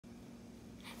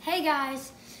Hey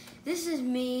guys, this is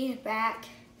me back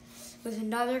with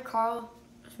another Karl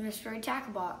Mystery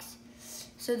Tackle Box.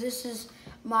 So this is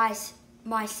my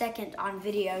second on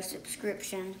video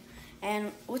subscription,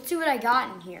 and let's see what I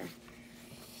got in here.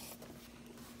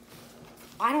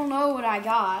 I don't know what I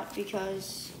got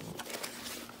because,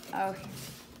 oh,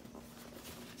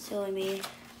 silly me.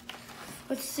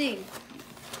 Let's see.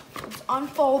 Let's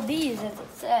unfold these as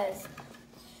it says.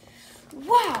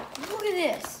 Wow, look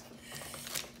at this.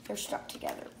 They're stuck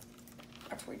together.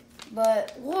 That's weird.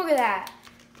 But look at that.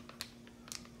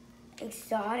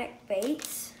 Exotic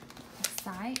baits.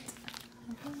 Sight.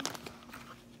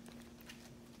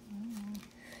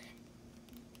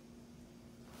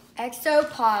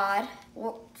 Exopod.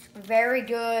 Looks very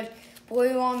good.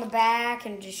 Blue on the back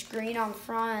and just green on the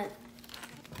front.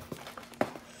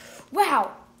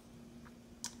 Wow.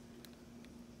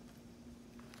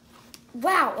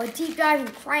 Wow, a deep diving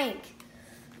crank.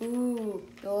 Ooh,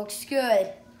 it looks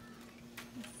good.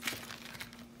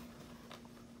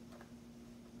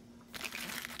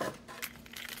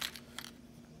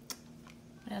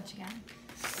 What else you got?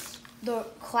 The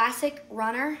classic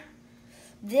runner.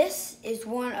 This is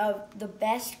one of the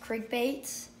best creek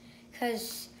baits,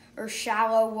 or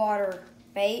shallow water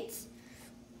baits,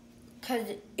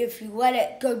 because if you let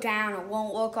it go down, it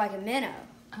won't look like a minnow.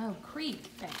 Oh, creek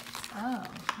baits. Oh,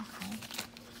 okay.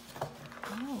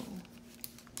 Oh.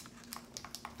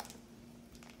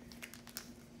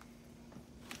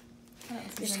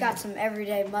 Just got some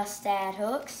everyday mustad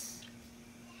hooks.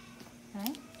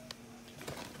 Okay.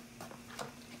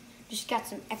 Just got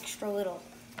some extra little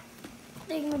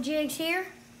thingamajigs here.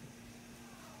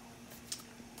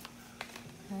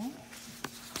 Okay.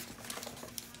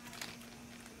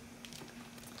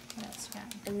 What else you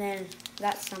got? And then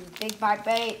got some big bite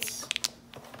baits.